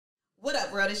What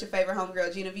up, world? It's your favorite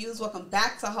homegirl, Gina Views. Welcome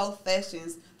back to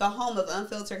Hoefessions, the home of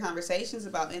unfiltered conversations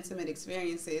about intimate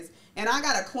experiences. And I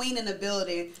got a queen in the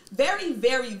building. Very,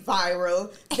 very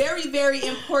viral. Very, very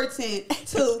important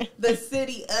to the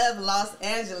city of Los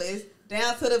Angeles.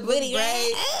 Down to the booty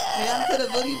braids. Down to the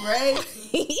booty braids.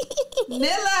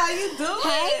 Nilla, how you doing?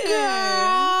 Hey,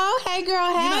 girl. Hey,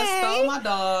 girl. Hey. You done stole my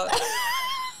dog.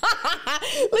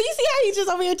 Well, you see how he just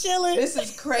over here chilling? This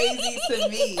is crazy to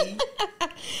me.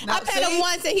 Now, I pet him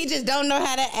once and he just don't know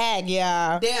how to act,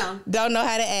 y'all. Damn. Don't know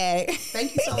how to act.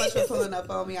 Thank you so much for pulling up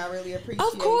on me. I really appreciate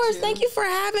it. Of course. Thank you for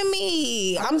having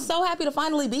me. I'm so happy to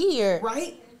finally be here.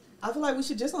 Right? I feel like we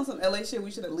should, just on some LA shit, we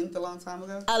should have linked a long time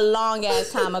ago. A long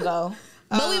ass time ago.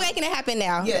 But we making it happen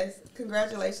now. Yes.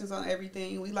 Congratulations on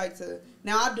everything. We like to,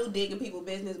 now I do dig in people's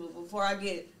business, but before I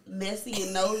get messy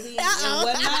and nosy and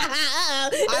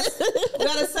whatnot, we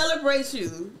gotta celebrate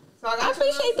you. So I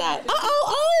appreciate that.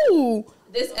 Oh.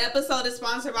 This episode is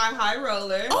sponsored by High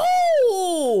Roller.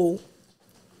 Oh.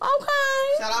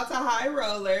 Okay. Shout out to High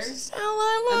Roller.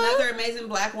 Another amazing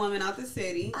black woman out the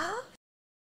city.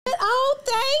 Oh,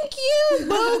 thank you,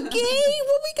 Boogie.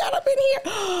 What we got up in here?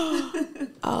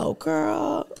 Oh,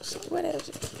 girl. What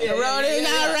else? Yeah, rolling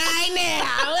out right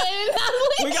now.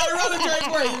 We got to run a drink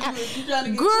for you. You trying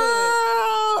to get girl.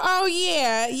 Oh,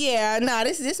 yeah. Yeah. No,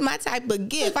 this is my type of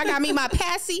gift. I got me my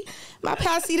passy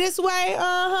this way.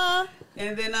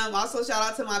 And then also shout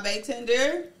out to my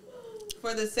bartender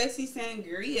for the sexy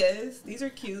sangrias. These are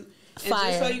cute. And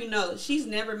fire. just so you know, she's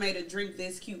never made a drink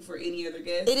this cute for any other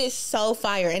guest. It is so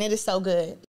fire and it is so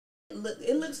good.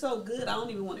 It looks so good. I don't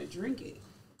even want to drink it.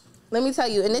 Let me tell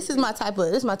you, and this is my type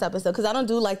of stuff because I don't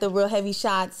do like the real heavy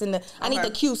shots and I need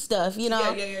the cute stuff, you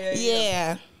know.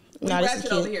 Yeah. We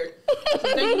ratchet over here. So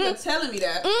thank you for telling me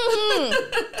that.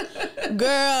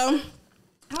 Girl.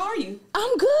 How are you?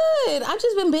 I'm good. I've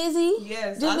just been busy.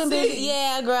 Yes, just been busy.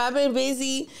 Yeah, girl, I've been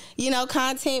busy. You know,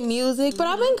 content, music, but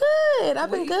I've been good. I've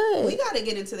been good. We got to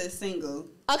get into this single.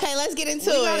 Okay, let's get into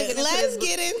it. Let's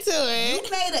get into it.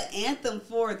 You made an anthem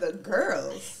for the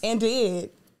girls. And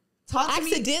did. Talk to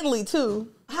me. Accidentally, too.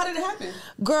 How did it happen?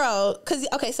 Girl, because,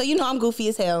 okay, so you know I'm goofy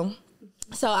as hell.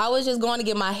 So I was just going to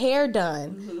get my hair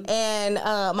done. And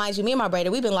mind you, me and my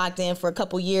braider, we've been locked in for a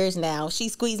couple years now. She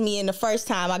squeezed me in the first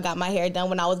time I got my hair done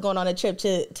when I was going on a trip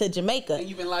to Jamaica. And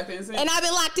you've been locked in since? And I've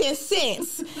been locked in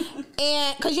since.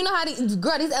 And because you know how these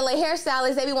LA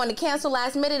hairstylists, they be wanting to cancel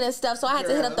last minute and stuff. So I had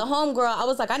to hit up the homegirl. I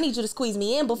was like, I need you to squeeze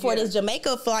me in before this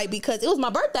Jamaica flight because it was my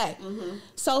birthday.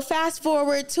 So fast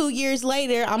forward 2 years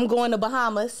later, I'm going to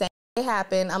Bahamas. Same thing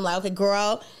happened. I'm like, okay,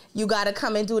 girl, you got to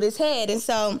come and do this head. And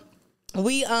so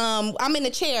I'm in the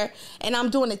chair and I'm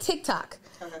doing a TikTok.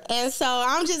 And so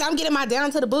I'm getting my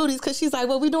down to the booties because she's like,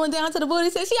 what we doing down to the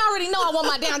booties? And she already know I want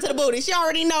my down to the booty. She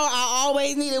already know I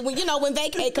always need it when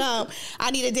vacay come, I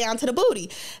need it down to the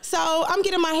booty. So I'm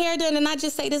getting my hair done and I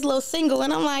just say this little single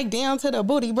and I'm like, down to the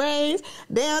booty braids,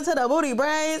 down to the booty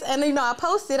braids. And I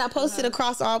posted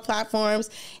across all platforms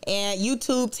and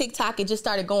YouTube, TikTok, it just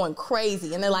started going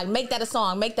crazy. And they're like, make that a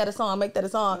song, make that a song, make that a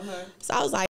song. So I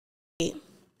was like,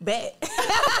 bet.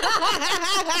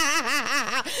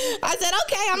 I said,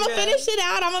 okay, I'm gonna finish it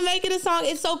out. I'm gonna make it a song.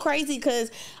 It's so crazy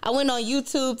because I went on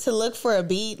YouTube to look for a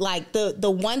beat, like the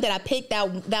one that I picked,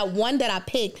 that one that I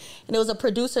picked, and it was a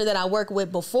producer that I worked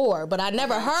with before, but I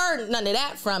never heard none of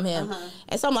that from him.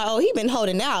 And so I'm like, oh, he been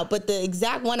holding out. But the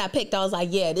exact one I picked, I was like,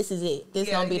 yeah, this is it. This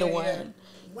gonna be the one.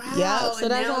 Wow, yep, so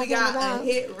that's now we got a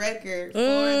hit record for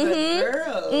the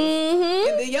girls.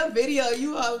 And then your video,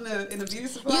 you all in the beauty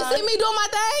supply. You see me doing my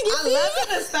thing? I love the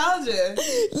nostalgia.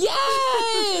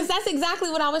 Yes, that's exactly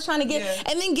what I was trying to get.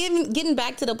 And then getting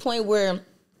back to the point where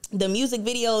the music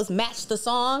videos match the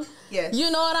song. Yes. You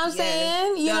know what I'm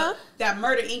saying? You know? That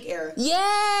Murder Inc. era.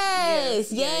 Yes,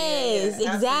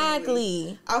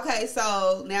 exactly. Okay,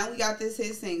 so now we got this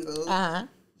hit single.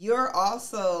 You're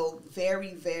also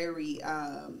very, very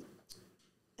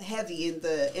heavy in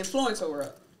the influencer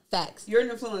world. Facts. You're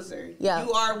an influencer. Yeah.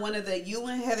 You are one of you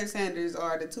and Heather Sanders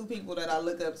are the two people that I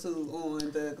look up to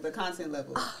on the content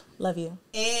level. Love you.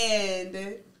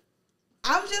 And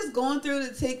I'm just going through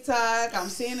the TikTok. I'm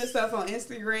seeing the stuff on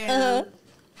Instagram.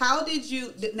 How did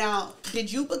you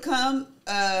become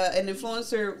an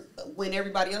influencer when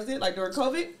everybody else did, like during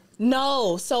COVID?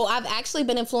 No. So I've actually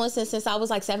been influencing since I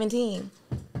was like 17.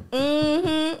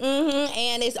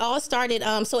 And it's all started,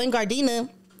 so in Gardena,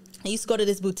 I used to go to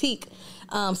this boutique,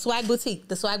 Swag Boutique,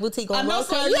 the Swag Boutique on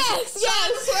Rosecrans. Yes.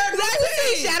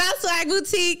 Shout out Swag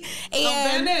Boutique.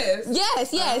 And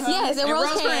yes, in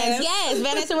Rosecrans. Yes,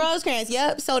 Van Ness and Rosecrans.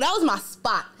 Yep. So that was my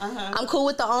spot. I'm cool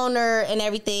with the owner and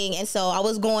everything. And so I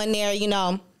was going there,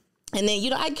 And then,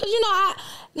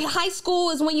 high school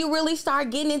is when you really start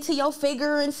getting into your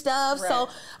figure and stuff. Right. So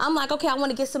I'm like, okay, I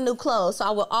want to get some new clothes. So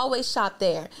I will always shop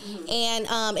there. Mm-hmm.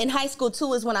 And in high school,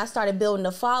 too, is when I started building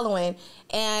the following.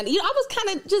 And, I was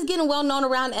kind of just getting well known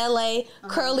around LA,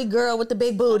 curly girl with the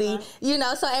big booty,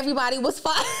 so everybody was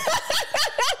fine.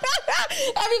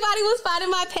 Everybody was finding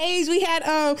my page. We had,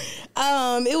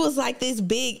 it was like this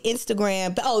big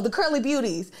Instagram, the Curly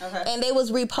Beauties. Okay. And they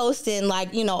was reposting like,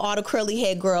 all the curly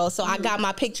head girls. So I got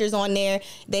my pictures on there.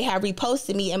 They had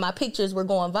reposted me and my pictures were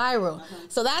going viral.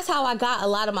 So that's how I got a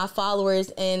lot of my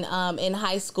followers in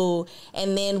high school.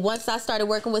 And then once I started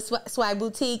working with Swag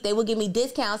Boutique, they would give me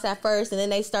discounts at first. And then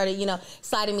they started,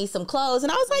 sliding me some clothes.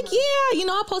 And I was like,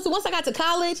 yeah, I posted. Once I got to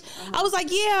college, I was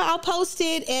like, yeah, I'll post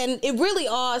it. And it really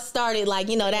all started like,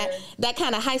 that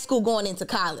kind of high school going into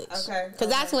college. Okay. Because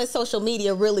that's when social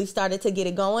media really started to get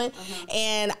it going.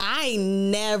 And I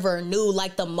never knew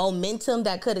like the momentum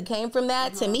that could have came from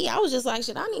that. To me, I was just like,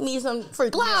 shit, I need me some free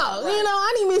clothes.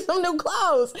 I need me some new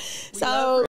clothes.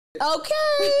 So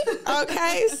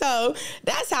okay. So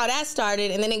that's how that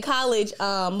started. And then in college,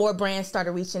 more brands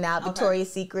started reaching out.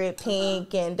 Victoria's Secret,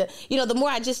 Pink, and the more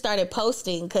I just started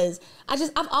posting, because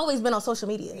I've always been on social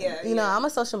media. I'm a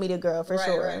social media girl for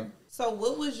sure. Right. So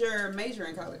what was your major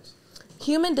in college?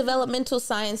 Human Developmental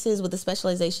Sciences with a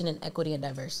specialization in equity and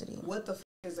diversity. What the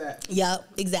is that? Yep,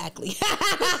 exactly.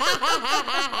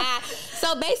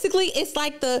 So basically, it's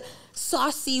like the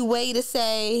saucy way to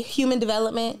say human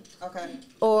development. Okay.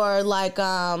 Or like,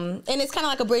 and it's kind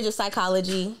of like a bridge of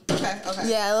psychology. Okay.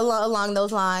 Yeah, along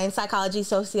those lines. Psychology,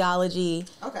 sociology.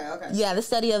 Okay. Yeah, the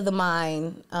study of the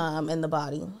mind and the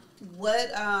body.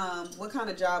 What kind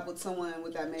of job would someone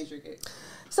with that major get?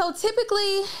 So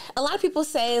typically, a lot of people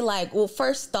say like, well,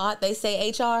 first thought, they say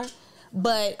HR.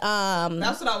 But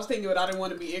that's what I was thinking, but I didn't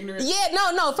want to be ignorant. Yeah,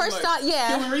 no. First thought,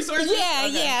 yeah. Human resources?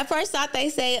 Yeah. First thought they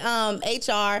say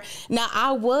HR. Now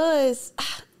I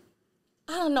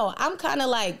don't know. I'm kind of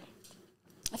like,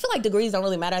 I feel like degrees don't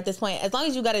really matter at this point. As long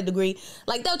as you got a degree,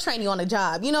 like they'll train you on the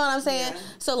job. You know what I'm saying? Yeah.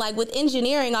 So like with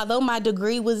engineering, although my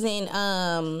degree was in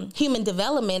human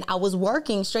development, I was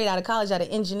working straight out of college at an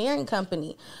engineering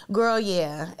company. Girl,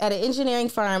 yeah. At an engineering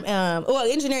firm,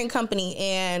 engineering company,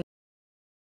 and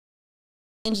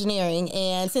engineering.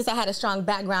 And since I had a strong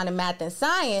background in math and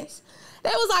science, they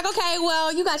was like, okay,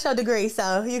 well, you got your degree,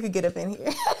 so you could get up in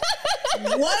here.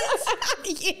 What?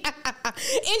 Yeah.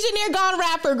 Engineer gone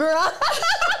rapper, girl.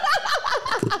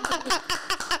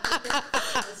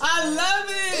 I love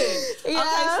it. Yeah.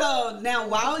 Okay, so now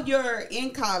while you're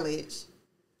in college,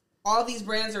 all these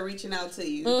brands are reaching out to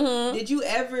you. Mm-hmm. Did you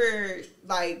ever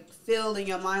like feel in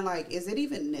your mind like, is it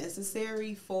even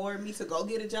necessary for me to go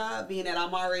get a job, being that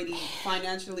I'm already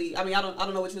financially? I mean, I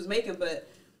don't know what you was making, but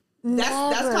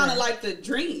that's kind of like the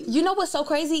dream. You know what's so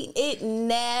crazy? It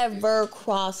never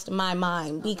crossed my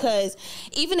mind, because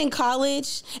even in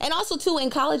college, and also too in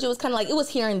college, it was kind of like, it was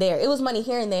here and there. It was money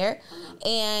here and there.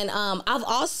 And I've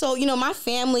also, my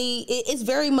family, it's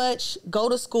very much go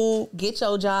to school, get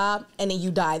your job, and then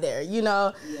you die there,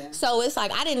 Yeah. So it's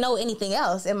like, I didn't know anything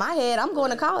else. In my head, I'm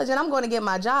going to college and I'm going to get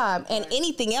my job. And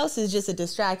anything else is just a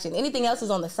distraction. Anything else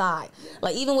is on the side.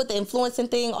 Like even with the influencing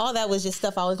thing, all that was just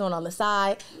stuff I was doing on the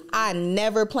side. I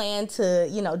never planned to,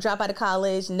 drop out of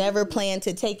college, never planned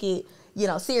to take it,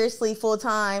 seriously full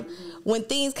time. When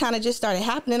things kind of just started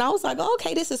happening, I was like, oh,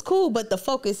 okay, this is cool, but the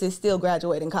focus is still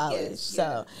graduating college. Yes,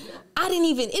 so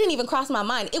it didn't even cross my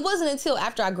mind. It wasn't until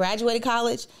after I graduated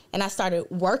college and I started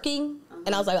working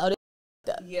and I was like, oh,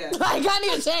 this like I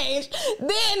need to change.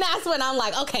 Then that's when I'm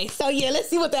like, okay, so let's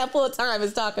see what that full time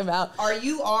is talking about. Are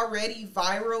you already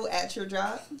viral at your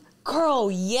job?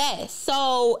 Girl, yes.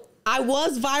 So I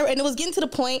was viral, and it was getting to the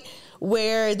point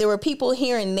where there were people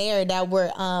here and there that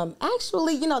were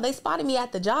actually, they spotted me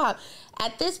at the job.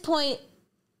 At this point,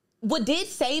 what did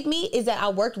save me is that I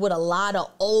worked with a lot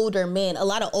of older men, a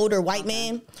lot of older white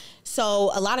men.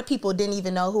 So a lot of people didn't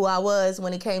even know who I was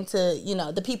when it came to,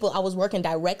 the people I was working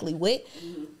directly with.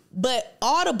 Mm-hmm. But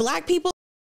all the black people,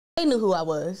 they knew who I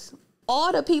was.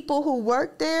 All the people who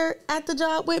worked there at the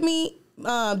job with me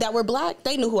that were black,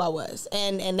 they knew who I was.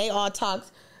 And they all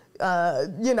talked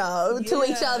to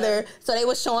each other. So they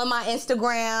was showing my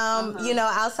Instagram,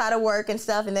 outside of work and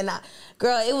stuff. And then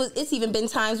it's even been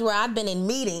times where I've been in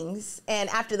meetings, and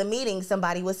after the meeting,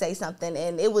 somebody would say something,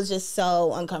 and it was just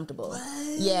so uncomfortable.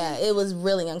 What? Yeah, it was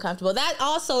really uncomfortable. That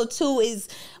also too is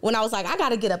when I was like, I got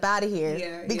to get up out of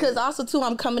here, because also too,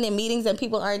 I'm coming in meetings and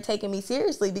people aren't taking me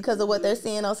seriously because of what they're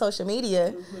seeing on social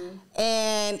media. Mm-hmm.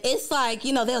 And it's like,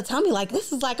 they'll tell me like,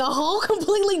 this is like a whole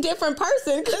completely different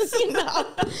person, because,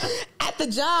 at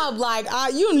the job, like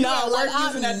you know, like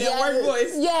using that work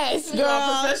voice. Yes,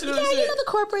 girl. Professional yeah, shit. you know the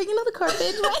corporate.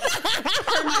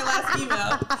 For my last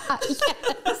email.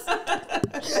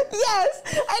 Yes.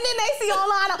 And then they see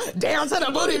online, down to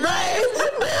the booty braids.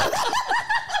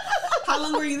 How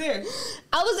long were you there?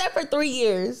 I was there for 3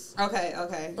 years. Okay.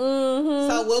 Mm-hmm.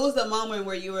 So what was the moment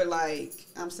where you were like,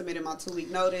 I'm submitting my 2-week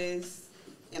notice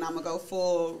and I'm gonna go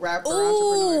full rapper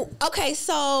entrepreneur? Okay,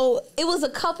 so it was a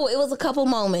couple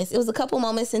moments. It was a couple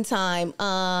moments in time.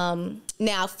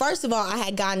 Now, first of all, I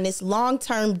had gotten this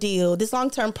long-term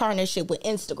partnership with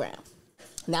Instagram.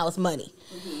 Now it's money.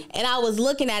 Mm-hmm. And I was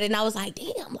looking at it and I was like,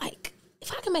 damn, like,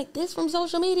 if I can make this from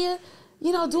social media,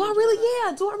 do I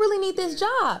really need this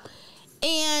job?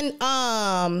 And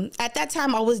at that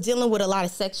time, I was dealing with a lot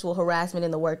of sexual harassment in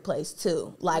the workplace,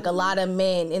 too. Like, a lot of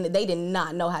men, and they did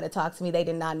not know how to talk to me. They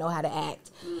did not know how to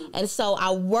act. And so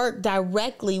I worked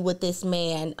directly with this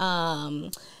man.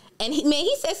 And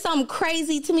he said something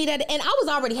crazy to me and I was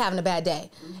already having a bad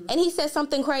day. Mm-hmm. And he said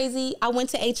something crazy. I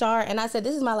went to HR and I said,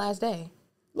 this is my last day.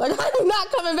 Like, I'm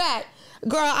not coming back.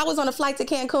 Girl, I was on a flight to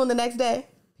Cancun the next day.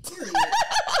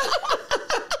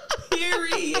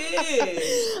 Period.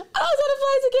 I was on a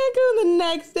flight to Cancun the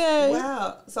next day.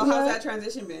 Wow. So how's that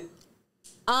transition been?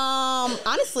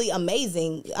 Honestly,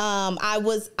 amazing. I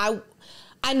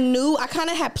knew I kind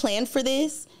of had planned for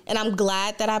this, and I'm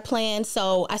glad that I planned.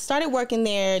 So I started working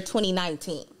there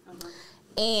 2019.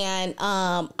 And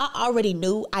I already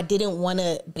knew I didn't want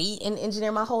to be an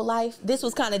engineer my whole life. This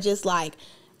was kind of just like,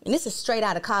 and this is straight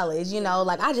out of college,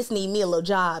 like I just need me a little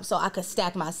job so I could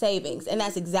stack my savings. And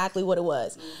that's exactly what it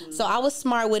was. Mm-hmm. So I was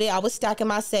smart with it. I was stacking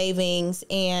my savings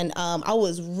and I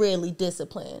was really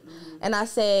disciplined. Mm-hmm. And I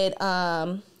said,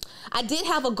 I did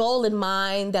have a goal in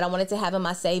mind that I wanted to have in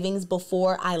my savings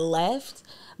before I left.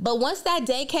 But once that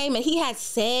day came and he had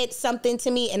said something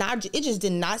to me and it just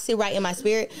did not sit right in my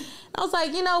spirit, I was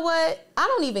like, you know what? I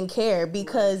don't even care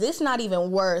because it's not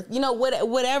even worth,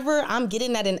 whatever I'm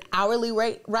getting at an hourly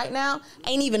rate right now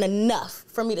ain't even enough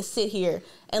for me to sit here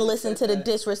and listen to the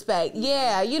disrespect.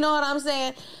 Yeah, you know what I'm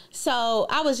saying? So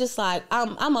I was just like,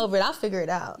 I'm over it. I'll figure it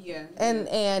out. Yeah.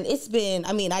 And it's been,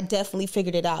 I definitely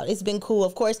figured it out. It's been cool.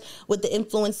 Of course, with the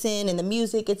influencing and the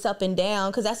music, it's up and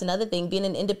down because that's another thing. Being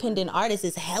an independent artist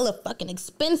is hella fucking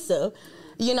expensive.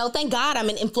 Thank God I'm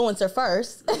an influencer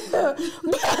first.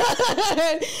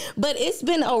 But it's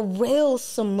been a real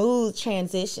smooth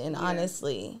transition,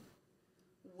 honestly.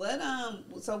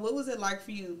 So what was it like for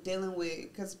you dealing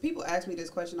with, because people ask me this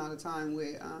question all the time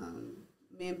with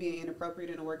men being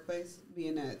inappropriate in the workplace,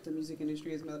 being that the music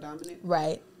industry is male dominant.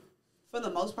 Right. For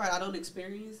the most part, I don't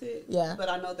experience it. Yeah. But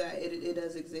I know that it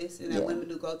does exist and that women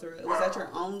do go through it. Was that your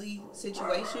only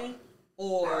situation?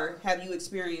 Or have you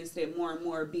experienced it more and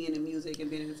more being in music and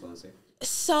being an influencer?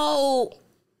 So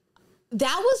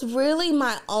that was really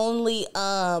my only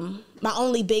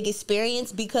big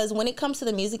experience because when it comes to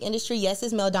the music industry, yes,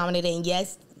 it's male dominated and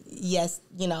yes,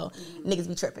 niggas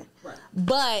be tripping. Right.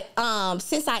 But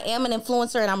since I am an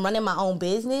influencer and I'm running my own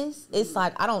business, it's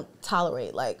like I don't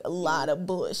tolerate like a lot of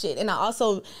bullshit. And I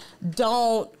also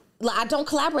don't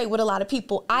collaborate with a lot of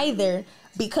people either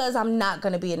because I'm not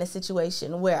going to be in a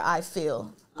situation where I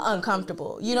feel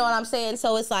uncomfortable. You know what I'm saying?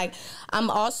 So it's like, I'm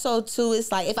also too,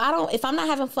 it's like, if I'm not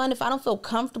having fun, if I don't feel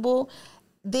comfortable,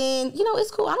 then,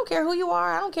 it's cool. I don't care who you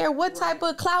are. I don't care what type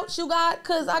of clout you got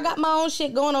because I got my own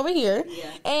shit going over here.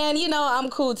 Yeah. And, I'm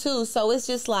cool too. So it's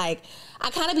just like,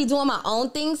 I kind of be doing my own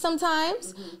thing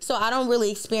sometimes. Mm-hmm. So I don't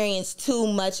really experience too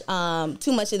much of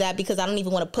that because I don't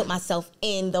even want to put myself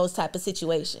in those type of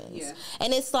situations. Yeah.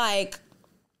 And it's like,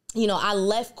 I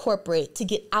left corporate to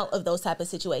get out of those type of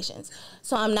situations.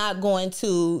 So I'm not going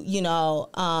to,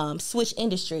 switch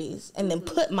industries and then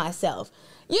put myself,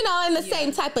 in the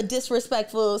same type of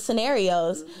disrespectful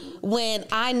scenarios when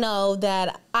I know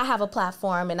that I have a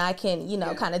platform and I can,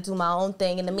 kind of do my own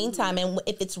thing in the meantime. And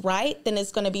if it's right, then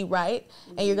it's going to be right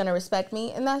and you're going to respect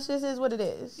me. And that just is what it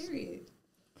is. Period.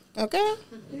 Okay.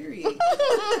 Period.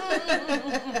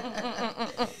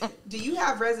 Do you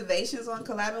have reservations on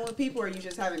collabing with people or you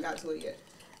just haven't got to it yet?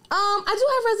 I do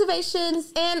have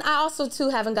reservations and I also too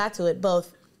haven't got to it,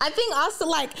 both. I think also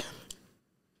like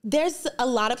there's a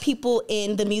lot of people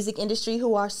in the music industry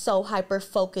who are so hyper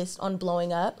focused on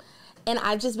blowing up and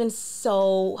I've just been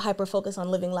so hyper focused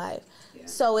on living life. Yeah.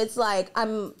 So it's like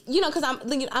I'm, cuz I'm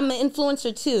an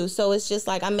influencer too. So it's just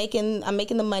like I'm making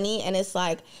the money and it's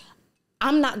like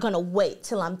I'm not going to wait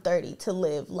till I'm 30 to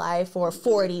live life or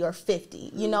 40 or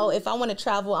 50. If I want to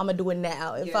travel, I'm going to do it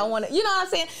now. If I want to, you know what I'm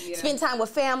saying? Yeah. Spend time with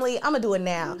family, I'm going to do it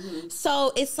now. Mm-hmm.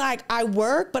 So it's like I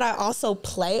work, but I also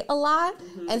play a lot.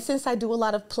 Mm-hmm. And since I do a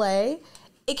lot of play,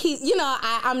 it keeps, you know,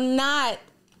 I'm not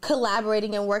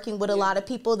collaborating and working with a lot of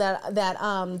people that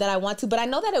I want to, but I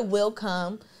know that it will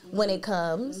come when it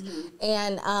comes.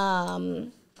 And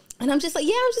I'm just like,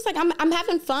 I'm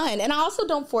having fun. And I also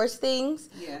don't force things.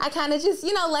 I kind of just,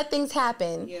 you know, let things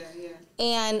happen.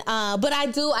 And but I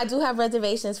do have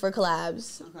reservations for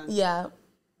collabs.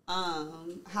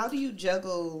 How do you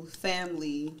juggle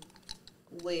family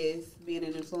with being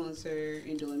an influencer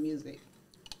and doing music?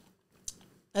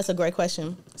 That's a great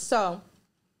question. So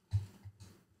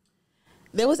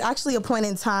there was actually a point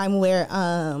in time where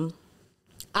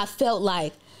I felt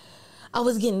like I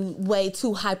was getting way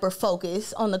too hyper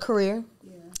focused on the career.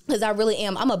 Because I really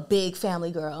am. I'm a big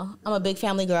family girl.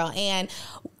 And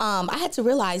I had to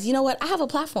realize, you know what? I have a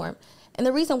platform. And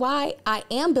the reason why I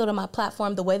am building my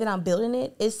platform the way that I'm building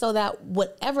it is so that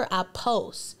whatever I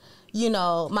post, you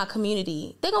know, my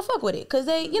community, they gonna fuck with it. Because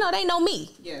they, you know, they know me.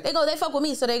 They fuck with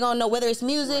me. So they gonna know whether it's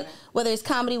music, whether it's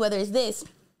comedy, whether it's this.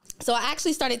 So I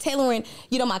actually started tailoring,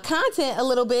 you know, my content a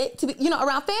little bit to be, you know,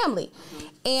 around family.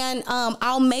 And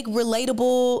I'll make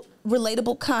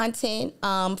relatable content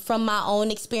from my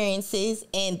own experiences,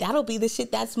 and that'll be the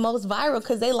shit that's most viral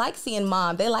because they like seeing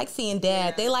mom, they like seeing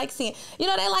dad, they like seeing, you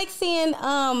know, they like seeing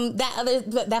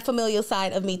that familial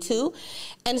side of me too.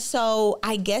 And so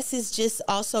I guess it's just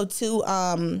also too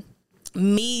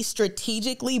me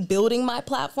strategically building my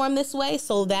platform this way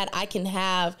so that I can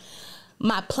have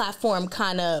my platform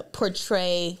kind of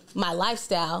portray my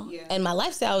lifestyle. And my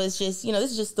lifestyle is just, you know,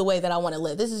 this is just the way that I want to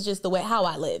live. This is just the way how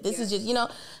I live. This is just, you know,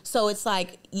 so it's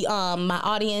like my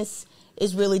audience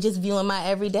is really just viewing my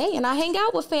everyday, and I hang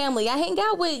out with family. I hang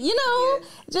out with, you know,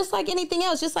 just like anything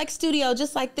else, just like studio,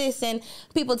 just like this. And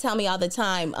people tell me all the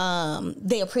time,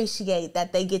 they appreciate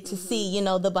that they get to see, you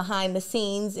know, the behind the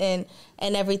scenes and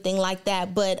everything like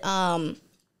that. But I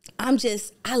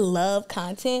love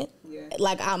content.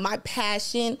 Like my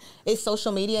passion is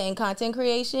social media and content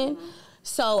creation.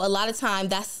 So a lot of time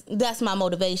that's my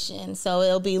motivation. So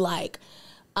it'll be like,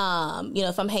 you know,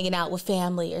 if I'm hanging out with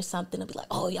family or something, it'll be like,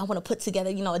 oh, I want to put together,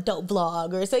 you know, a dope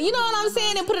vlog or so, you know what I'm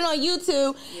saying, and put it on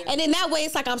YouTube. And then that way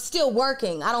it's like I'm still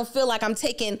working. I don't feel like I'm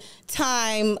taking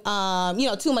time, you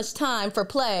know, too much time for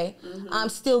play. I'm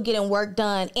still getting work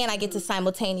done, and I get to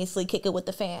simultaneously kick it with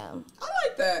the fam. I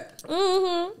like that.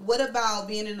 What about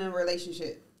being in a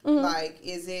relationship? Like, do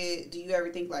you ever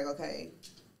think like, okay,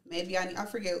 maybe I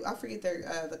forget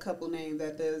the couple name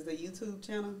that does the YouTube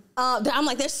channel? I'm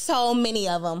like, there's so many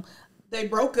of them. They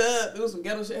broke up. It was some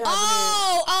ghetto shit happening.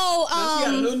 She got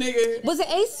a new nigga. Was it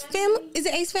Ace Family? Is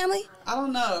it Ace Family? I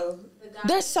don't know.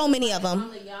 There's so many of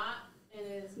them.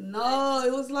 No,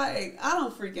 it was like, I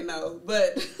don't freaking know,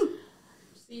 but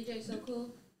CJ So Cool.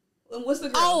 What's the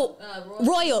girl?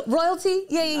 Royalty?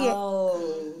 Yeah.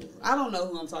 Oh, I don't know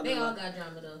who I'm talking about. They all got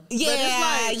drama though. They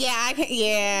all got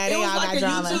drama. It was like a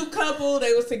YouTube couple.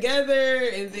 They was together,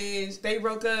 and then they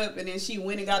broke up, and then she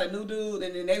went and got a new dude,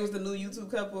 and then they was the new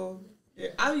YouTube couple.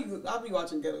 Yeah, I'll be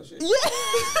watching ghetto shit. I'm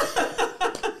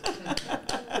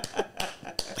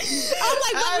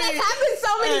like, but that's happened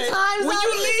so many times. When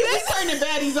you leave, we turn the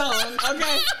baddies on,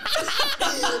 okay?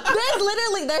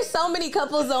 There's so many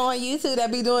couples on YouTube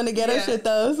that be doing the ghetto shit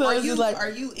though. So are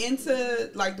you into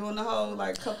like doing the whole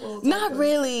like couple? Not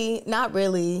really.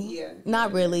 Yeah.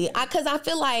 Not really. Because I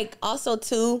feel like also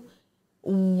too,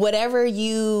 whatever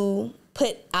you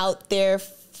put out there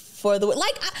for the,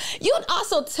 like, you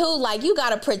also too, like, you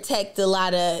gotta protect a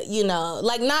lot of, you know,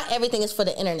 like, not everything is for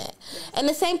the internet. And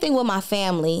the same thing with my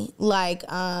family. Like,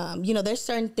 you know, there's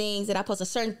certain things that I post, or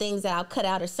certain things that I'll cut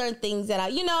out, or certain things that I,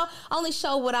 you know, only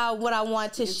show what I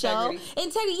want to show.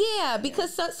 Integrity, yeah,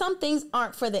 because some things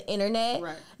aren't for the internet,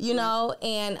 you know,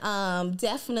 and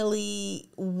definitely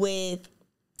with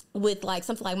like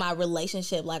something like my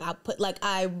relationship, like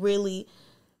I really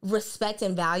respect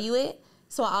and value it.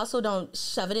 So I also don't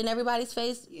shove it in everybody's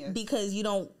face, because you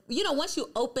don't, once you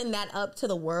open that up to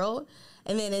the world,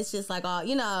 and then it's just like, oh,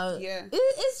 you know,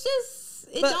 it's just,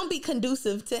 it don't be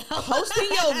conducive to hosting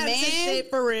your man shit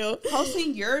for real.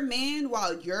 Hosting your man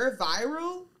while you're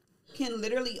viral can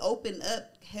literally open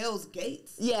up hell's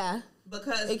gates. Yeah.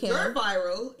 Because you're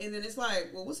viral, and then it's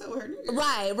like, well, what's up with her nigga?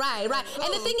 Right. Oh.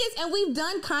 And the thing is, and we've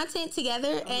done content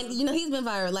together, and, you know, he's been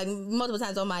viral, like, multiple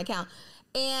times on my account.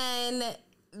 And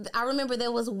I remember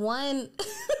there was one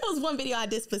video I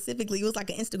did specifically. It was like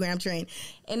an Instagram trend,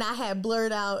 and I had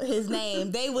blurred out his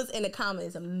name. They was in the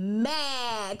comments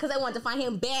mad because they wanted to find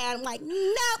him bad. I'm like,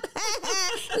 nope,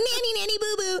 nanny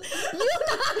boo boo, you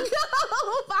not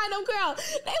go find them, girl.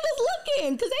 They was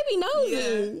looking because they be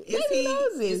nosy. Yeah.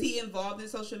 Is he involved in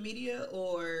social media,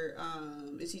 or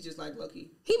is he just like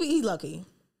low-key? He's low-key.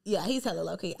 Yeah, he's hella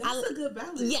low-key. That's a good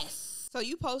balance. Yes. So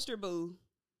you post your boo.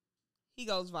 He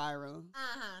goes viral.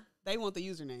 They want the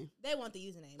username. They want the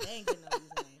username. They ain't getting no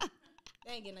username.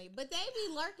 They ain't getting no. But they be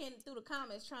lurking through the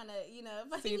comments trying to,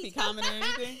 see if he commented or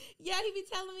anything. Yeah, he be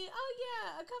telling me, "Oh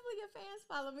yeah, a couple of your fans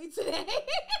follow me today."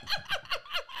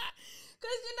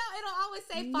 Because it'll always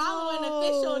say following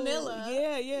official Nilla.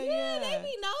 Yeah. They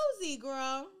be nosy,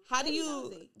 girl. How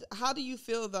do you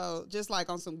feel though? Just like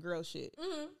on some girl shit,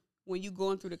 when you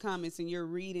going through the comments and you're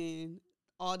reading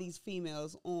all these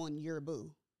females on your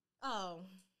boo. Oh,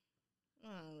 I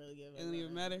don't really give a It don't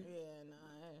even matter? Yeah, no.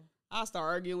 I'll start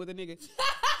arguing with a nigga.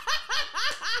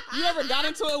 You ever got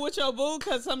into it with your boo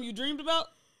because something you dreamed about?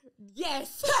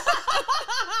 Yes.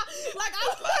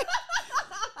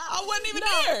 I wasn't even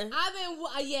there.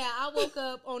 I woke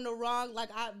up on the wrong,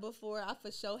 before I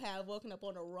for sure have woken up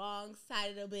on the wrong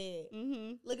side of the bed.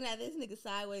 Looking at this nigga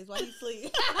sideways while he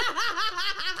sleep.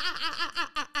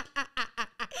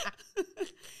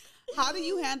 How do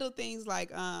you handle things like,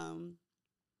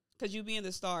 because you being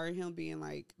the star and him being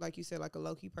like you said, like a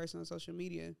low-key person on social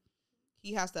media,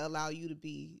 he has to allow you to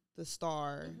be the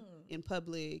star in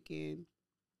public, and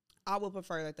I would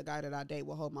prefer that the guy that I date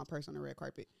will hold my purse on the red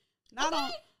carpet. Not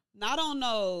on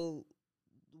no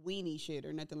weenie shit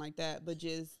or nothing like that, but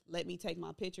just let me take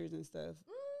my pictures and stuff,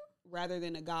 rather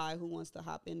than a guy who wants to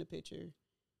hop in the picture.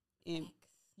 And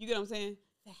you get what I'm saying?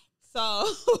 So,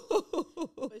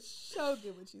 for sure,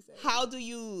 get what you say. How do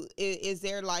you? Is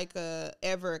there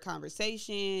ever a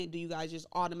conversation? Do you guys just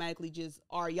automatically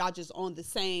are y'all just on the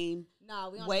same? No,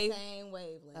 we on wave? The same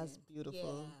wavelength. That's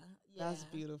beautiful. Yeah. That's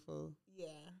beautiful. Yeah.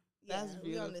 That's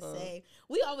beautiful. We on the same.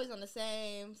 We always on the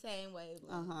same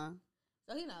wavelength.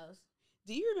 So he knows.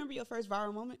 Do you remember your first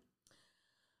viral moment?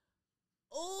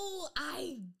 Oh,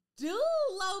 I do,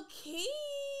 low key.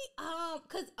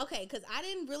 Cause I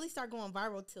didn't really start going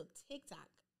viral till TikTok.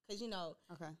 Cause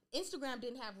Instagram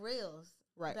didn't have reels.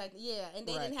 Right. And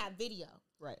they didn't have video.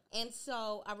 Right. And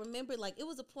so I remember it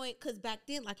was a point, cause back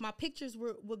then my pictures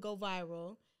would go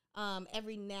viral.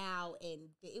 Every now and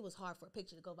it was hard for a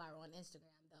picture to go viral on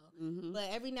Instagram though. But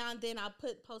every now and then I'll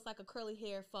post a curly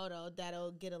hair photo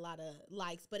that'll get a lot of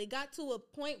likes. But it got to a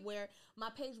point where my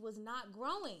page was not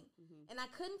growing, and I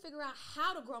couldn't figure out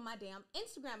how to grow my damn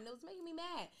Instagram, and it was making me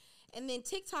mad. And then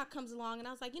TikTok comes along, and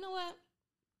I was like, you know what?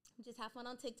 Just have fun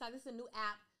on TikTok. This is a new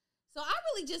app, so I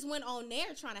really just went on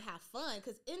there trying to have fun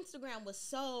because Instagram was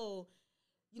so.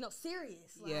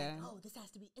 Serious. This has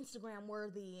to be Instagram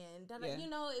worthy. And,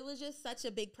 it was just such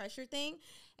a big pressure thing.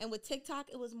 And with TikTok,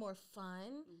 it was more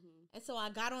fun. And so I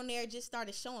got on there, just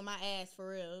started showing my ass for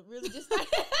real. Really just started,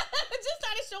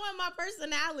 showing my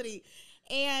personality.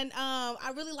 And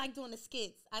I really like doing the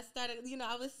skits. I started,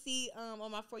 I would see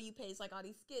on my For You page, all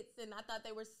these skits. And I thought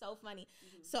they were so funny.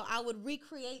 So I would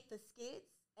recreate the skits.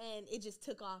 And it just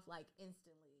took off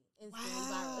instantly.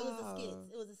 Viral.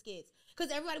 It was the skits.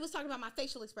 Because everybody was talking about my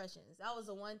facial expressions. That was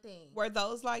the one thing. Were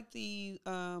those the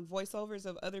voiceovers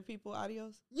of other people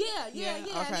audios? Yeah. Okay, and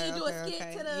then you do a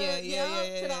skit to the audio.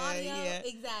 Yeah.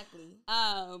 Exactly.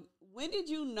 When did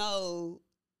you know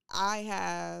I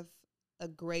have a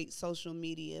great social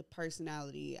media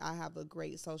personality? I have a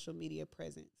great social media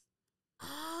presence.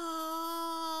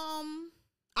 I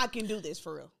can do this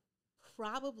for real.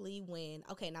 Probably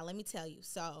now let me tell you.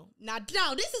 So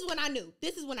this is when I knew.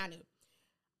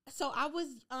 So I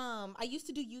used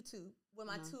to do YouTube with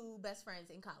my two best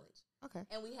friends in college. Okay.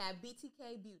 And we had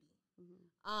BTK Beauty.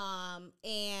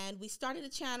 And we started a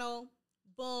channel.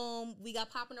 Boom. We got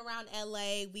popping around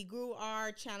LA. We grew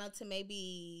our channel to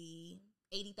maybe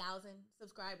 80,000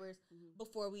 subscribers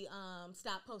before we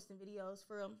stopped posting videos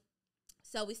for them.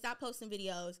 So we stopped posting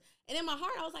videos. And in my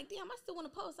heart, I was like, damn, I still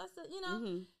want to post. I still,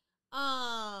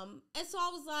 and so I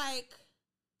was like,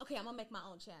 okay, I'm gonna make my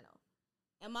own channel.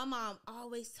 And my mom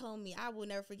always told me, I will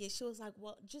never forget, she was like,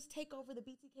 well, just take over the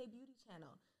BTK Beauty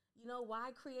channel.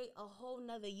 Why create a whole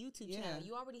nother YouTube channel?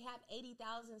 You already have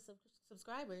 80,000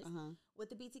 subscribers with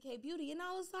the BTK Beauty. And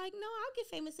I was like, no, I'll get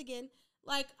famous again.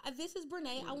 This is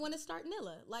Brene. I want to start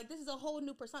Nilla. This is a whole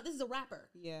new person. This is a rapper.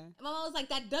 Yeah. And my mom was like,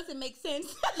 that doesn't make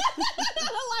sense.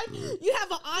 You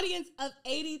have an audience of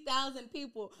 80,000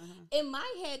 people. In my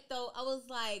head, though, I was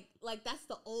like, that's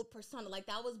the old persona.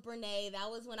 That was Brene.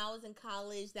 That was when I was in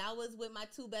college. That was with my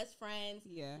two best friends.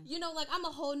 Yeah. I'm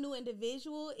a whole new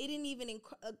individual. It didn't even,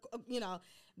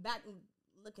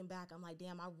 looking back, I'm like,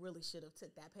 damn, I really should have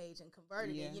took that page and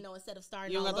converted it, instead of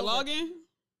starting all over. You got the login?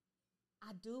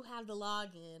 I do have the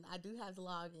login.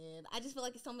 I just feel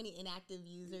like it's so many inactive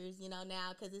users,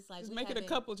 now, because it's just make it a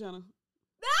couple channel.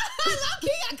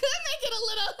 Okay, I could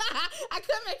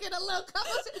make it a little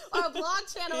couple or a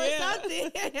vlog channel or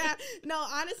something. No,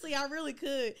 honestly, I really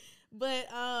could. But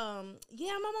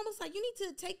yeah, my mom was like, you need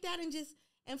to take that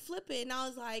and flip it. And I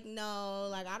was like, no,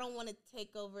 like I don't want to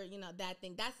take over, that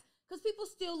thing. That's because people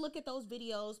still look at those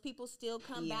videos. People still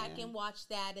come back and watch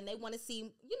that, and they want to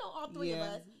see, all three of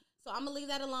us. So I'm gonna leave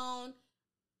that alone.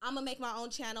 I'm gonna make my own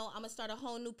channel. I'm gonna start a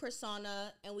whole new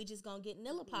persona, and we just gonna get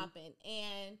Nilla popping.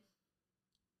 And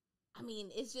I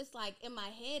mean, it's just like in my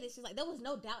head, it's just like there was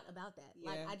no doubt about that.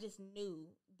 Yeah. Like I just knew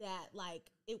that like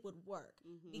it would work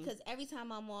because every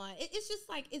time I'm on, it's just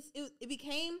like it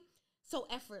became so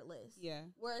effortless. Yeah,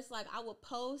 where it's like I would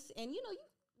post, and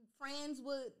friends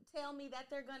would tell me that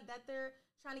they're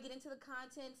trying to get into the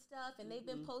content stuff, and they've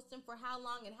been posting for how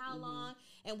long and how long,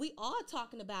 and we all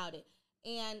talking about it.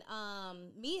 And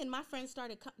me and my friends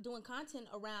started doing content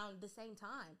around the same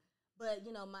time. But,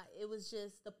 it was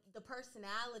just the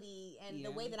personality and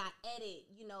the way that I edit,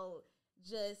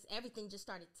 just everything just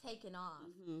started taking off.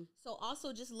 So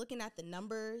also just looking at the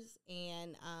numbers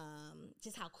and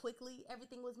just how quickly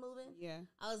everything was moving. Yeah.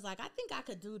 I was like, I think I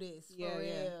could do this for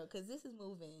real because this is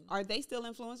moving. Are they still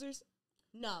influencers?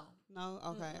 No. No?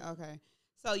 Okay, okay.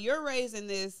 So you're raised in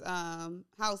this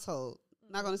household.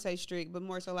 Not going to say strict, but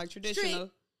more so like traditional.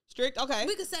 Strict, okay.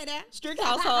 We could say that. Strict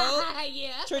household.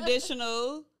 Yeah.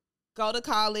 Traditional. Go to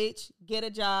college, get a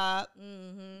job,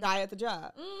 die at the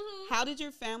job. How did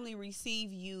your family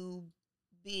receive you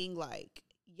being like,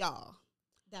 y'all?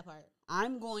 That part.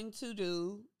 I'm going to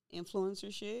do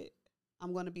influencer shit.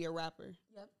 I'm going to be a rapper.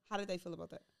 Yep. How did they feel about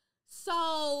that?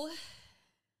 So,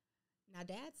 now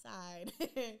dad's side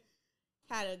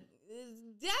kind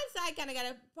of got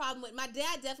a problem with. My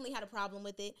dad definitely had a problem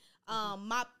with it.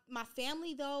 My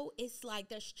family though, it's like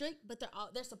they're strict, but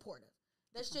they're supportive.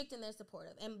 They're strict and they're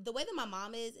supportive. And the way that my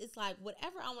mom is, it's like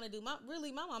whatever I want to do, my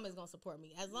mom is going to support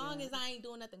me. As long as I ain't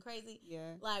doing nothing crazy.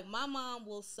 Yeah. Like my mom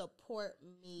will support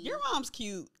me. Your mom's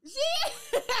cute.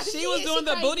 She was doing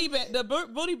the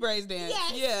booty braids dance.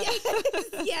 Yes,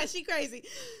 yeah. Yeah, she crazy.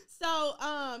 So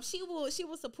she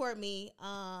will support me.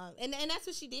 And that's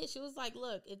what she did. She was like,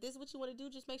 look, if this is what you want to do,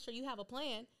 just make sure you have a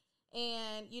plan.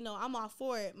 And, I'm all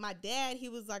for it. My dad, he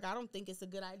was like, I don't think it's a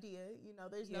good idea.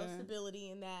 There's no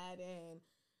stability in that. And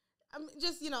I'm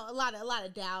just, a lot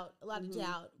of doubt,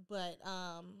 But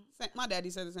my daddy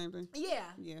said the same thing. Yeah.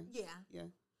 And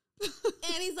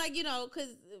he's like,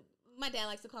 because my dad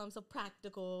likes to call himself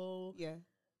practical. Yeah.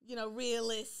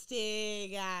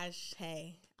 Realistic. Gosh,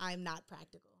 hey, I'm not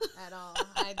practical at all.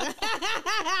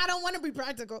 I don't want to be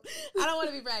practical.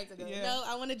 Yeah. No,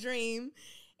 I want to dream.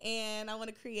 And I want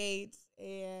to create,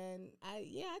 and I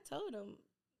told him,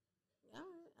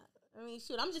 I mean,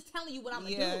 shoot, I'm just telling you what I'm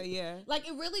going to do. Yeah. Like,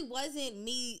 it really wasn't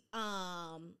me,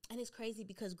 and it's crazy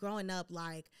because growing up,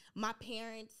 like, my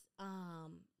parents'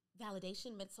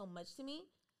 validation meant so much to me.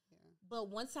 Yeah. But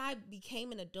once I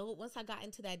became an adult, once I got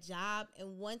into that job,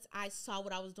 and once I saw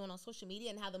what I was doing on social media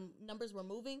and how the numbers were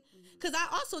moving, because I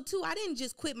also, too, I didn't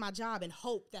just quit my job and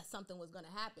hope that something was going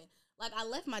to happen. Like, I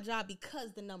left my job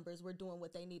because the numbers were doing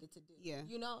what they needed to do. Yeah.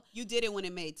 You did it when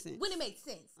it made sense. When it made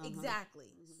sense. Exactly.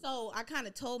 So I kind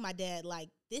of told my dad, like,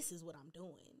 this is what I'm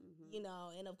doing,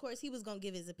 and of course he was going to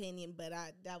give his opinion, but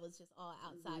that was just all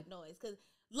outside noise. Because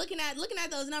looking at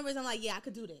those numbers, I'm like, yeah, I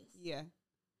could do this. Yeah.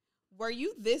 Were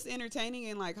you this entertaining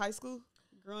in like high school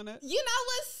growing up?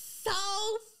 What's so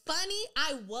funny?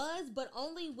 I was, but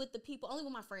only with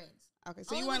my friends. Okay.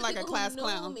 So you weren't like a class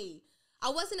clown. I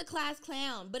wasn't a class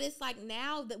clown, but it's like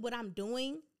now that what I'm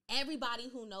doing, everybody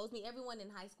who knows me, everyone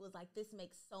in high school is like, this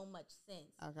makes so much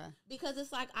sense. Okay. Because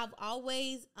it's like I've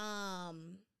always, because I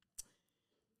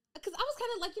was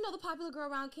kind of like, the popular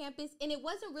girl around campus, and it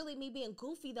wasn't really me being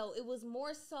goofy though. It was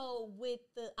more so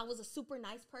I was a super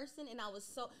nice person, and I was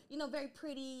so, very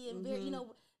pretty and very,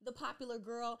 the popular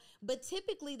girl. But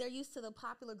typically they're used to the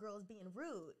popular girls being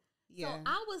rude. Yeah. So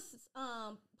I was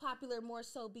popular more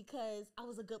so because I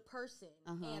was a good person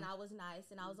and I was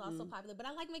nice and I was also popular. But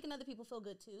I like making other people feel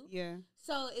good too. Yeah.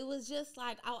 So it was just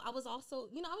like I was also,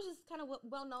 I was just kind of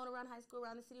well known around high school,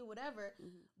 around the city or whatever.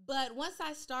 But once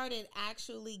I started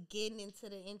actually getting into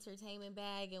the entertainment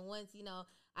bag, and once,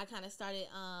 I kind of started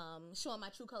showing my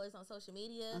true colors on social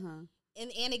media.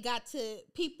 And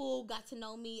people got to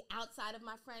know me outside of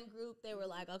my friend group. They were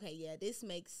like, okay, yeah, this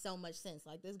makes so much sense.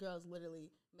 Like, this girl's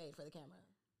literally made for the camera.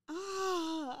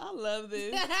 I love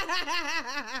this.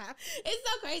 It's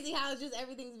so crazy how just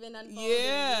everything's been unfolding.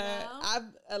 Yeah.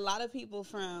 A lot of people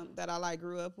that I like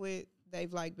grew up with,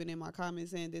 they've like been in my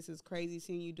comments saying this is crazy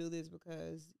seeing you do this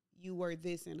because you were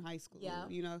this in high school, Yeah.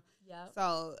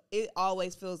 So it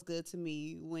always feels good to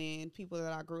me when people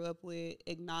that I grew up with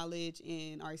acknowledge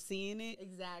and are seeing it.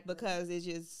 Exactly. Because it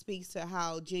just speaks to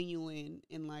how genuine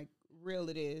and like real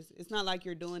it is. It's not like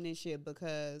you're doing this shit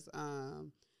because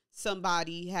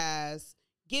somebody has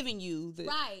given you the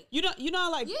right. You know,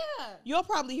 like you'll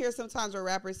probably hear sometimes where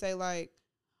rappers say like,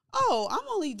 "Oh, I'm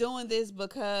only doing this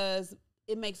because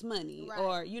it makes money,"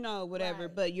 or you know, whatever.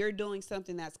 Right. But you're doing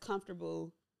something that's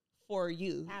comfortable for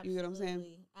you. Absolutely. You get what I'm saying?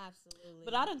 Absolutely.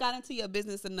 But I done got into your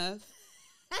business enough.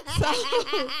 So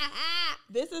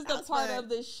this is the part of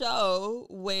the show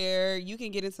where you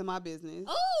can get into my business.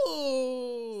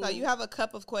 Oh. So you have a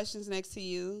cup of questions next to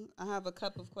you. I have a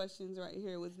cup of questions right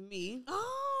here with me.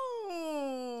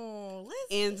 Oh. Let's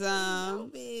and your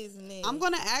business. I'm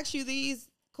gonna ask you these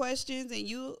questions and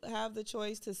you have the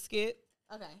choice to skip.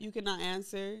 Okay. You cannot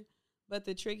answer. But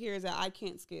the trick here is that I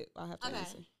can't skip. I have to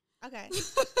answer. Okay.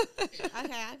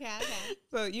 Okay.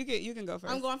 So you can go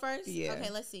first. I'm going first? Yeah. Okay,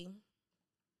 let's see.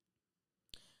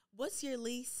 What's your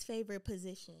least favorite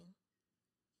position?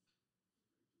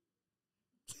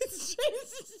 That's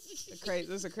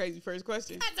a crazy first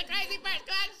question. That's a crazy first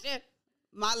question.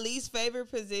 My least favorite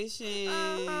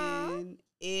position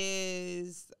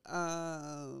is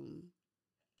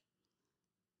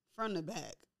from the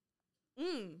back.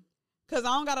 Cause I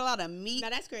don't got a lot of meat. No,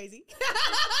 that's crazy.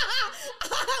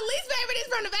 Least favorite is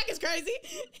from the back is crazy.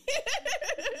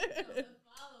 The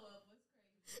follow-up was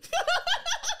crazy.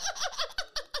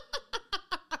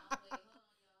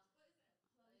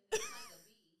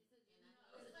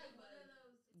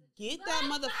 Get that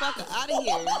motherfucker out of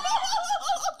here.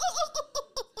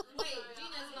 Wait,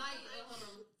 Gina's lying. Hold on.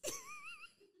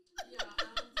 Yeah, I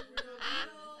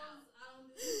don't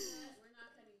do that. We're not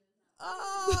cutting this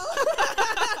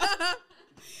out.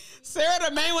 Sarah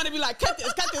the main one to be like, cut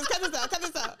this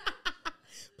out.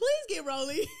 Please get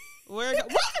Rolly. Where? What?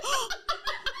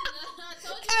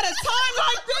 At a time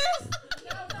like this?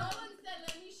 No, Roland said,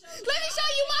 let me show you. Let me show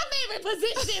you my favorite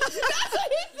position. That's what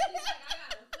he said. I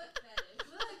got a foot fetish.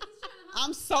 Look, he's trying to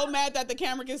I'm so mad that the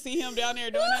camera can see him down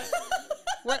there doing that.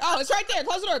 Where, oh, it's right there.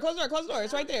 Close the door.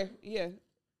 It's right there. Yeah. Watch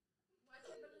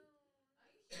your balloon.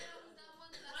 Are you sure that was that one?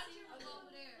 Watch your balloon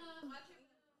over there. Watch your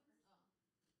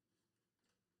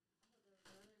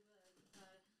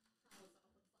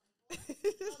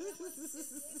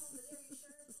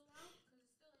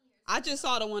I just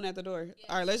saw the one at the door.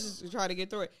 All right, let's just try to get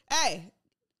through it. Hey,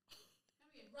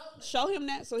 show him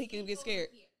that so he can get scared.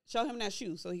 Show him that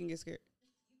shoe so he can get scared.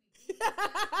 Come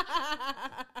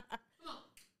on.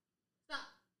 Stop.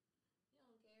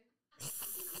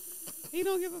 He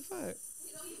don't give a fuck.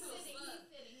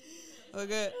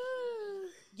 Okay.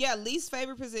 Yeah, least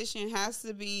favorite position has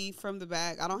to be from the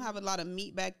back. I don't have a lot of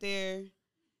meat back there.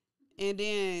 And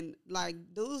then, like,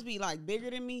 dudes be, like, bigger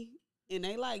than me. And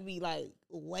they, like, be, like,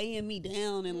 weighing me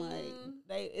down. And, like,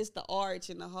 it's the arch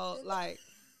and the whole, like,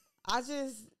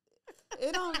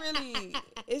 it don't really,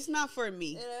 it's not for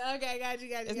me. Okay, got you.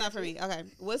 It's not for me. Okay.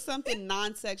 What's something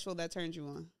non-sexual that turns you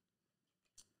on?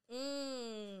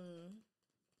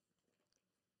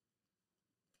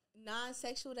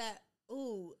 Non-sexual that,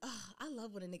 I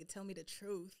love when a nigga tell me the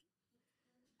truth.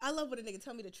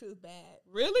 Bad.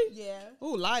 Really? Yeah.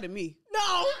 Ooh, lie to me.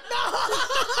 No.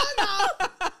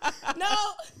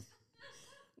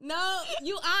 No,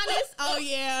 you honest? Oh,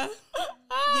 yeah.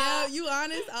 Yeah, you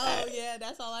honest? Oh, yeah,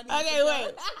 that's all I need Okay, to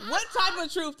wait. What type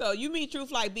of truth, though? You mean truth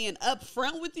like being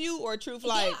upfront with you or truth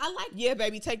like, yeah,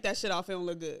 baby, take that shit off, it don't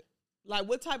look good? Like,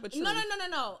 what type of truth?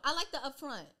 No. I like the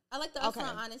upfront.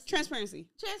 Upfront honesty. Transparency,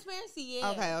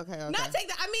 yeah. Okay. Not take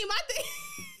that. I mean,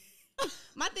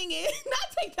 my thing is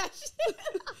not take that shit.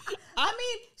 I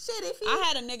mean, shit, if I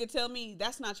had a nigga tell me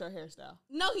that's not your hairstyle.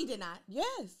 No, he did not.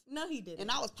 Yes. No, he didn't.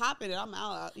 And I was popping it. I'm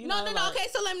out. No. Okay,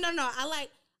 so let me, no. I like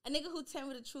a nigga who tell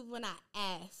me the truth when I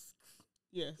ask.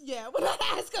 Yes. Yeah, when I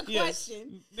ask a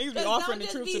question. Niggas be offering the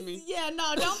truth to me. Yeah,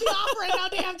 no, don't be offering no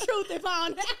damn truth if I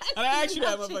don't ask. I asked you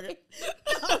that, motherfucker.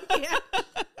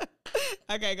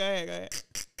 Okay, go ahead.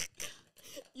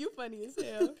 You funny as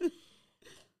hell.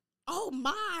 Oh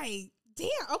my,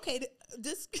 damn. Okay,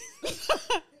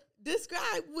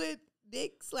 describe what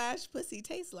dick/pussy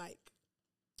tastes like.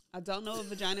 I don't know what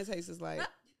vagina tastes like.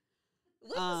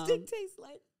 What does dick taste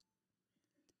like?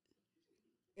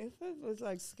 If it was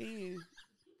like skin.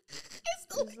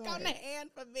 It's like on the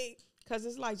hand for me. Cause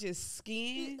it's like just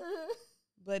skin,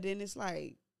 but then it's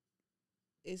like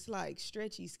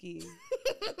stretchy skin.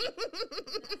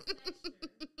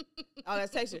 Oh,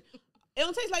 that's texture. It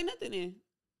don't taste like nothing then.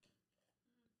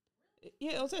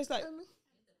 Yeah, it don't taste like.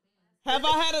 Have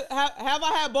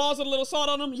I had balls with a little salt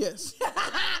on them? Yes.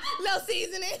 Little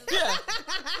seasoning. Yeah.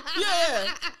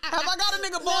 Have I got a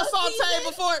nigga ball sauteed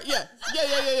before? Yeah.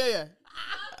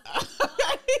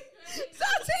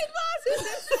 Sauteed balls is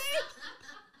the same.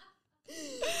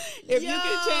 If you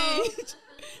could change,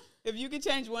 if you could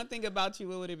change one thing about you,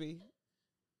 what would it be?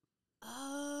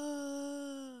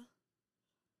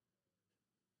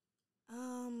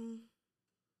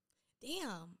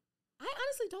 Damn. I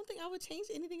honestly don't think I would change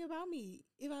anything about me.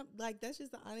 If I'm like, that's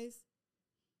just the honest.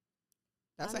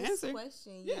 That's an answer.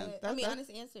 Question. Yeah,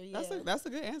 honest answer. Yeah, that's a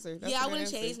good answer. I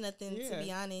wouldn't change nothing, to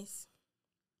be honest.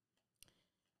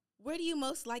 Where do you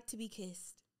most like to be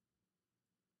kissed?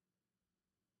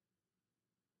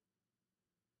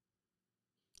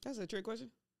 That's a trick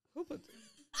question. Who put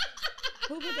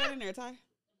that in there, Ty?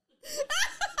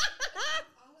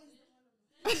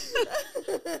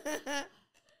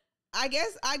 I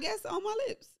guess on my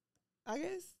lips. I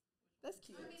guess. That's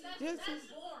cute. I mean, that's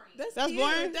boring. That's cute.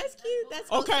 Boring. That's cute.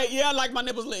 That's okay. Yeah, I like my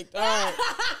nipples licked. All right.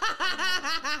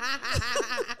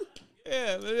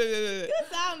 Yeah. It's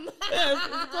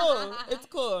cool. It's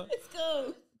cool. It's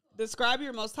cool. Describe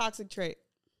your most toxic trait.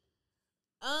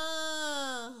 What's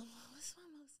my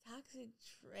most toxic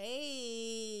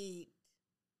trait?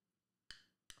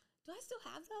 Do I still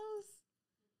have those?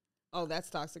 Oh, that's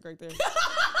toxic right there.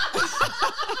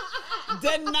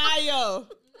 Denial.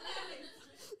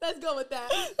 Let's go with that.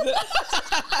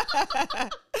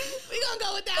 We gonna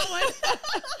go with that one.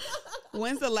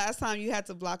 When's the last time you had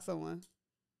to block someone?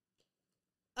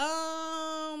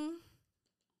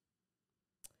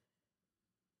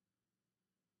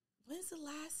 When's the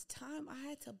last time I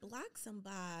had to block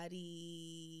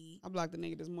somebody? I blocked the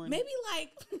nigga this morning. Maybe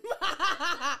like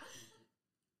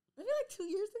 2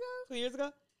 years ago. 2 years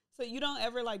ago? So you don't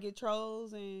ever like get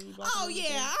trolls and you block Oh them and yeah,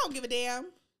 everything? I don't give a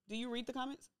damn. Do you read the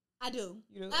comments? I do.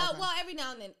 You do? Okay. Well, every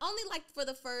now and then. Only like for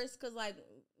the first, because like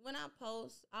when I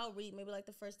post, I'll read maybe like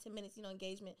the first 10 minutes,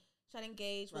 engagement. Try to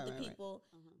engage with the people.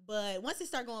 Right. But once it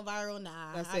start going viral,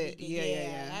 nah. That's it.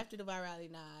 Yeah. After the virality,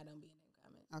 nah, I don't be in them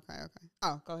comments. Okay.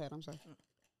 Oh, go ahead. I'm sorry.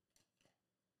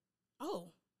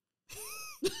 Oh.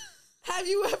 Have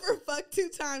you ever fucked 2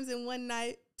 times in one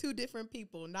night, 2 different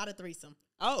people, not a threesome?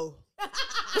 Oh.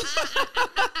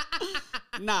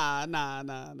 Nah.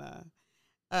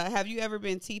 Have you ever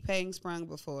been T-Pain sprung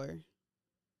before?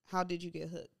 How did you get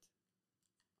hooked?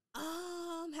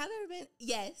 Have I ever been?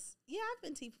 Yes. Yeah, I've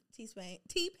been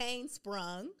T-Pain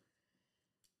sprung.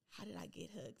 How did I get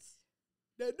hooked?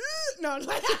 No.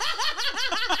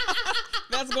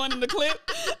 That's going in the clip.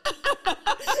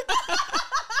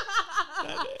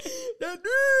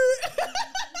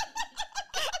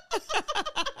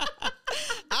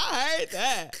 I heard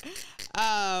that.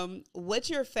 What's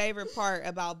your favorite part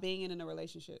about being in a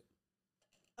relationship?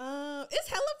 It's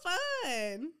hella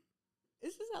fun.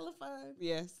 It's just hella fun.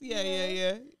 Yes.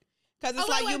 Yeah. Because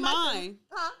it's you mine.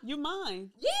 Huh? You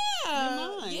mine. Yeah.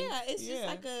 You mine. Yeah. It's just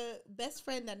like a best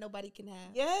friend that nobody can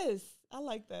have. Yes. I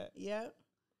like that. Yeah.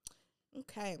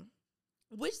 Okay.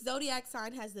 Which zodiac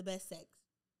sign has the best sex?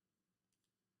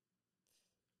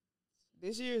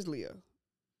 This year's Leo.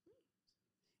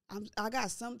 I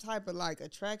got some type of like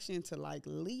attraction to like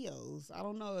Leos. I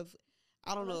don't know.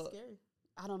 Scary.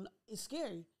 I don't know. It's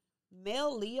scary.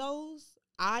 Male Leos,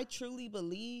 I truly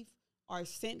believe, are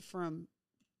sent from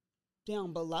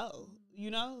down below.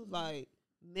 Like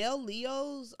male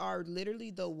Leos are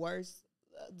literally the worst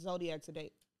zodiac to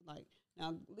date. Like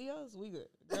now, Leos, we good.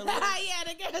 Yeah,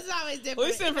 the girl's always different.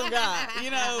 We sent from God.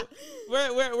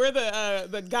 We're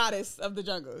the goddess of the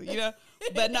jungle.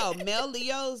 But no, male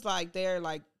Leos like they're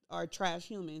like are trash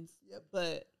humans. Yep.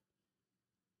 But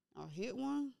I'll hit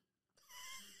one.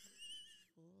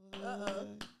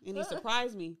 And he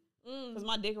surprised me because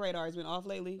my dick radar has been off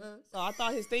lately. So I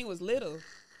thought his thing was little,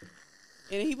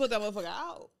 and he put that motherfucker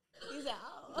out. He's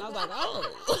out. And I was like,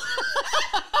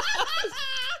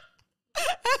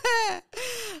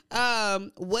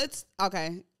 oh. What's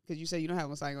okay? Because you said you don't have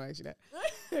one, so I ain't gonna ask you that.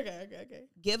 Okay.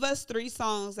 Give us 3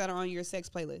 songs that are on your sex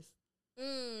playlist.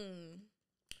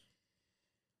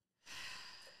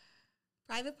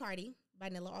 Private Party by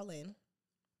Nilla Allin.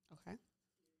 Okay.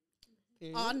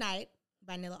 Period. All Night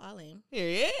by Nilla Allin.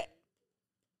 Period.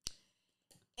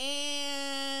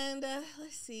 And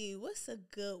let's see, what's a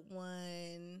good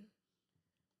one?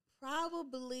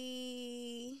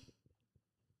 Probably.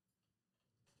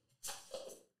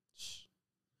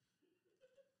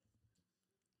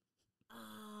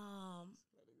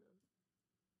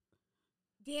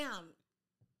 Damn.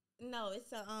 No,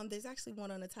 it's a there's actually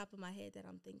one on the top of my head that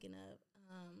I'm thinking of.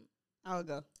 I'll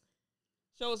go.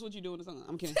 Show us what you do in the song.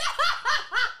 I'm kidding.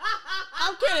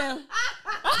 I'm kidding.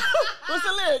 What's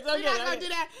the lyrics? We're not gonna do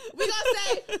that.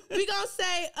 We gonna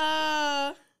say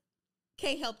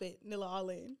Can't Help It, Nilla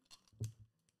Allin.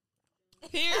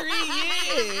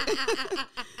 Period.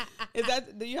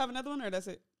 Do you have another one or that's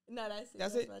it? No, that's it.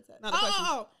 That's it? My time. Not a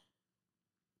question.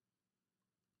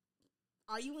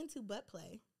 Are you into butt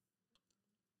play?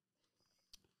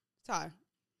 Tar.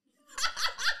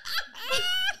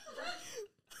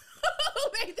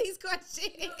 Who made these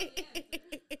questions?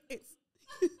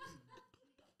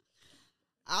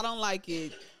 I don't like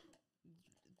it.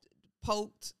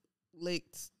 Poked,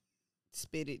 licked,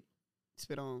 spit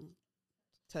on,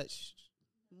 touched.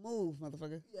 Move,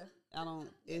 motherfucker. Yeah. I don't.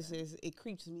 It's just it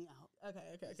creeps me out.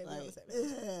 Okay. Like,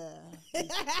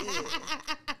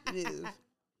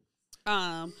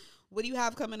 what do you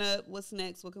have coming up? What's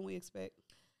next? What can we expect?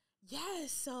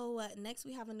 Yes. So next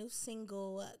we have a new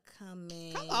single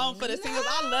coming. Come on for the singles.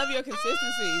 I love your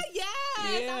consistency. Yes,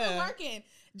 Yeah. I've been working.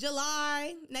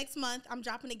 July next month, I'm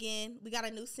dropping again. We got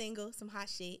a new single, some hot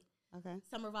shit. Okay.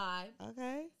 Summer vibe.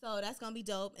 Okay. So that's gonna be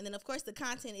dope. And then of course the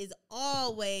content is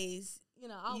always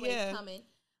coming.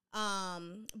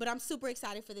 But I'm super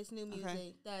excited for this new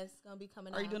music that's gonna be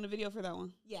coming out. Are you doing a video for that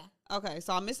one? Yeah. Okay,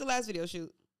 so I missed the last video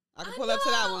shoot. I can pull up to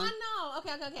that one. I know.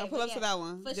 Okay. I'll pull up to that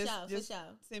one. For just sure.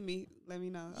 Send me. Let me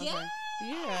know. Okay. Yes.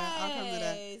 Yeah, I'll come to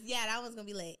that. Yeah, that one's gonna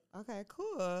be lit. Okay,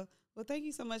 cool. Well, thank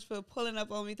you so much for pulling up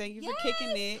on me. Thank you for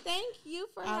kicking it. Thank you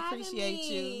for I having appreciate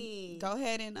me. you. Go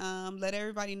ahead and let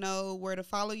everybody know where to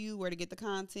follow you, where to get the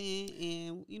content,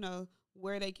 and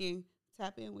where they can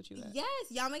tap in with you at. Yes,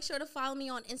 y'all make sure to follow me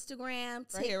on Instagram,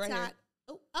 TikTok. Right here.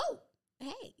 Oh,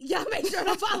 hey. Y'all make sure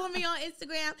to follow me on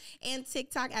Instagram and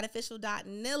TikTok at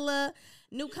official.nilla.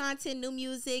 New content, new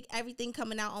music, everything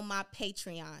coming out on my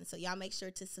Patreon. So y'all make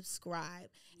sure to subscribe.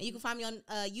 And you can find me on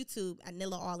YouTube at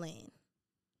Nilla Allin.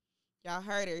 Y'all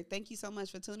heard her. Thank you so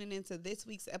much for tuning in to this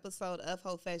week's episode of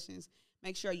Hoefessions.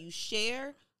 Make sure you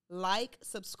share, like,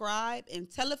 subscribe, and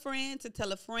tell a friend to tell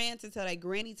their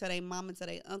granny, to their mama, to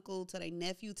their uncle, to their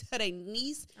nephew, to their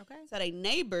niece, to their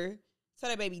neighbor, to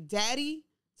their baby daddy,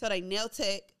 to their nail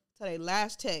tech, to their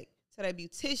lash tech, to their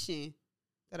beautician,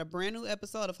 that a brand new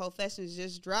episode of Hoefessions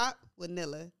just dropped with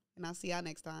Nilla. And I'll see y'all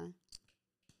next time.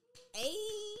 Hey.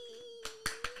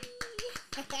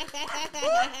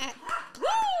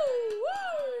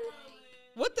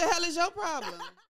 What the hell is your problem?